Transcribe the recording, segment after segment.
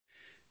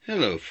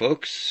Hello,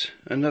 folks.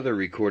 Another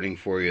recording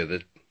for you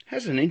that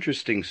has an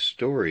interesting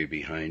story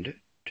behind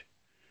it.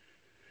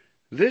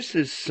 This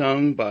is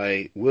sung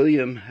by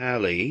William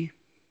Halley.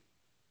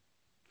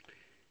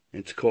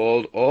 It's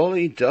called All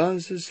He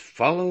Does Is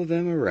Follow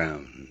Them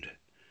Around.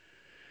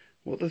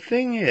 Well, the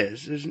thing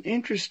is, there's an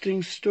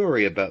interesting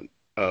story about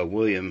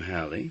William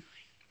Halley.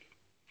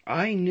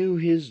 I knew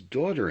his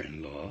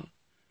daughter-in-law,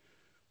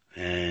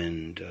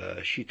 and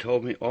she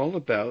told me all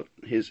about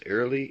his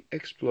early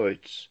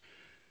exploits.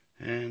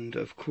 And,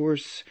 of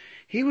course,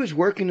 he was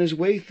working his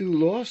way through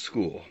law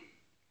school.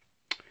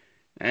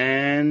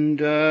 And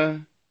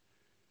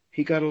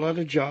he got a lot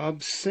of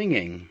jobs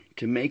singing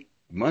to make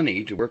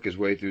money to work his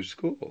way through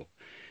school.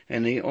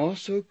 And he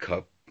also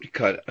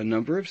cut a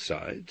number of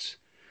sides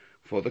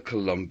for the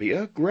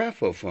Columbia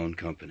Graphophone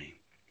Company.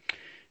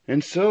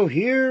 And so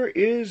here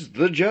is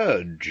the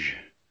judge.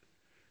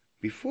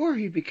 Before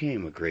he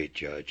became a great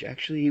judge,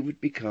 actually he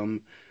would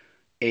become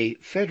a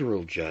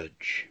federal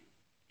judge.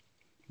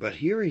 But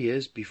here he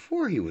is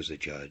before he was a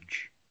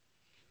judge,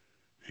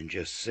 and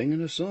just singing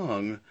a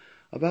song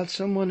about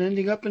someone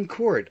ending up in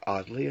court,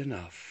 oddly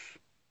enough.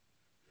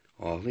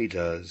 All he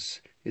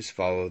does is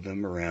follow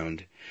them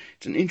around.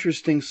 It's an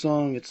interesting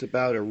song. It's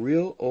about a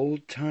real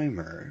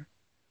old-timer.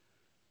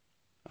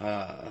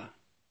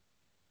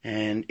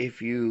 And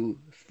if you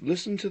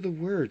listen to the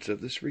words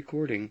of this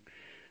recording,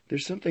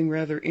 there's something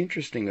rather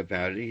interesting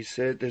about it. He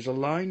said, there's a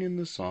line in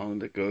the song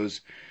that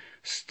goes,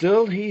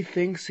 "Still he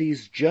thinks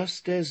he's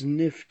just as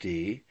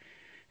nifty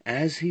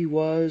as he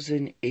was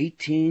in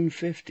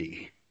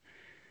 1850.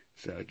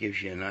 So it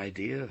gives you an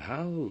idea of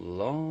how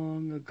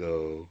long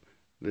ago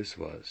this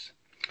was.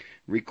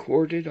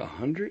 Recorded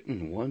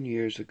 101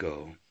 years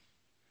ago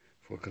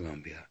for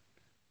Columbia.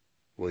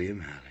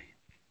 William Halley.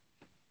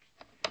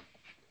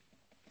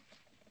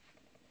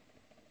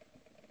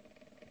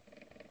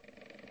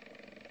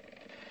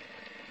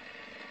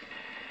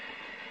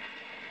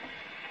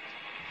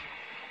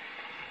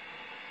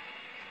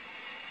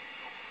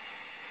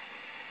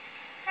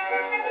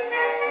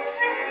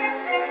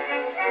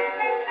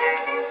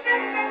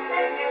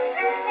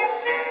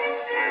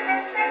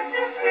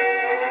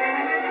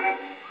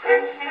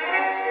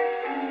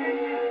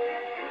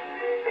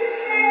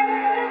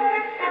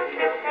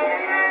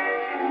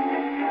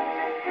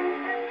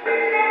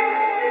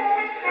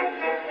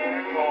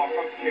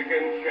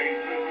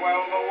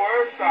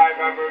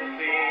 I've ever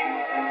seen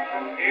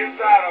is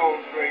that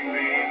old string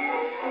bean,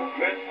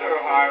 Mr.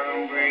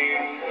 Hiram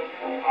Green.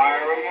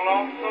 Hiram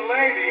loves the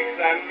ladies,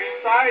 and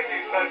besides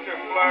he's such a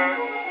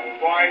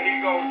flirt. Why, he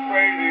goes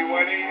crazy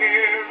when he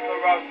hears the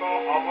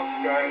rustle of a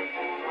skirt.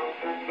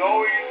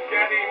 Though he's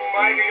getting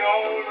mighty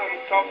old and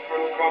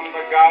suffers from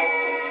the gout,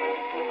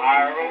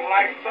 Hiram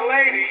likes the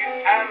ladies,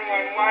 and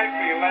when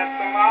wifey lets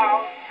him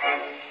out,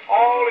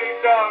 all he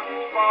does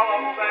is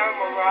follow them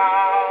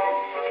around.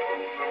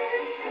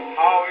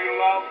 How he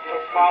loves to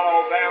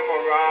follow them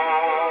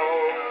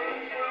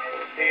around.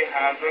 He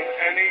hasn't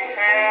any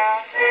hair,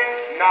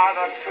 not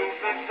a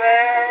tooth is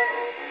there.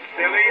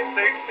 Still he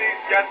thinks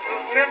he's just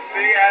as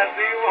nifty as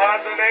he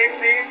was in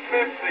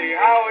 1850.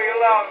 How he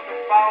loves to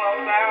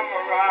follow them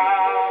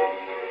around.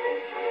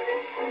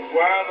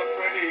 Where the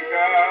pretty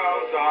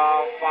girls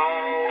are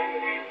found,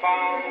 he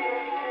found.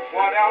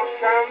 What else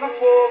can the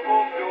poor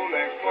fool do?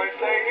 Next point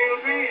say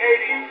he'll be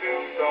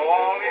 82. So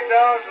all he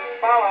does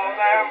is follow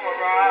them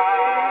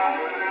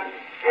around.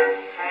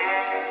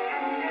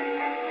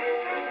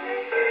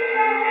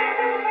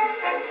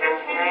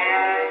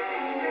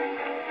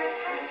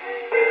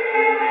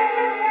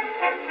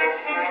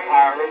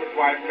 Hiram's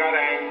wife got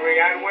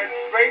angry and went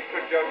straight to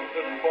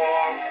Justice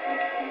Force.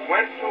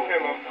 Went to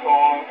him, of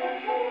course,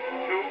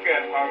 to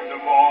get her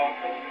divorce.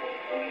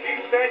 She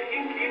said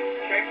he keeps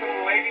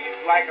chasing ladies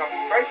like a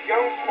fresh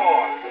young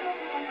sport.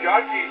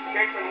 Judge, he's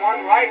chasing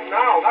one right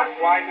now. That's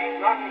why he's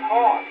not in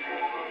court.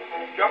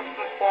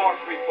 Justice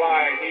Force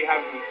replied, he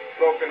hasn't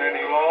broken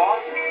any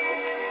laws.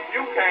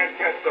 You can't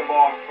get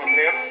divorced from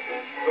him.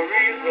 The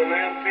reason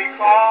is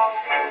because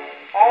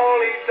all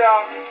he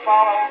does is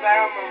follow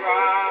them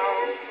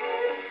around.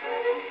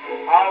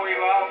 How he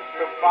loves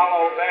to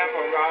follow them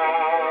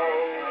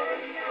around.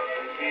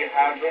 He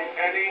hasn't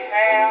any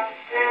hair,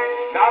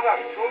 not a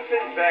tooth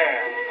is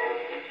there.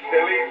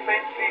 Still he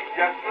thinks he's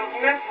just as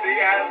nifty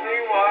as he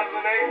was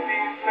in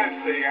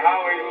 1850. How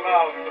he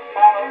loves to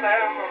follow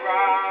them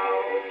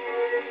around.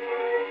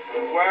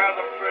 Where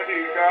the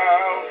pretty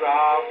girls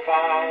are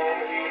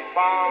found, he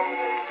found.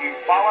 He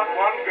followed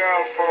one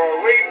girl for a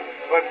week,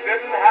 but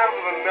didn't have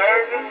the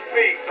nerve to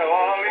speak. So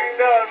all he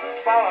does is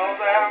follow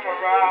them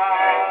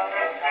around.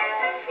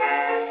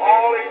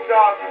 All he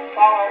does is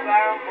follow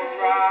them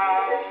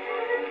around.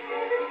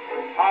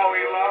 How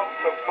he loves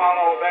to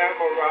follow them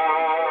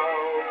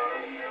around.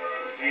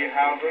 He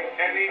hasn't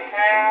any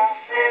hair,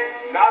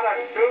 not a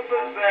tooth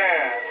is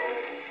there.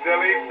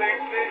 Still he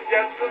thinks he's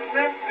just as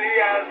nifty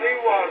as he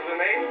was in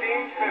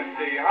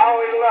 1850. How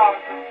he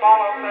loves to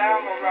follow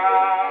them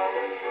around.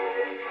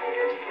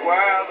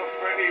 Where the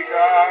pretty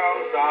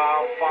girls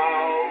are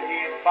found,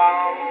 he's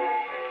found.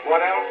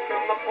 What else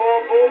can the poor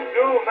Boob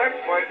do? Next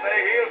birthday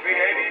he'll be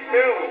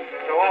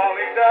 82. So all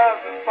he does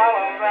is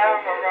follow them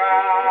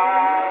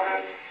around.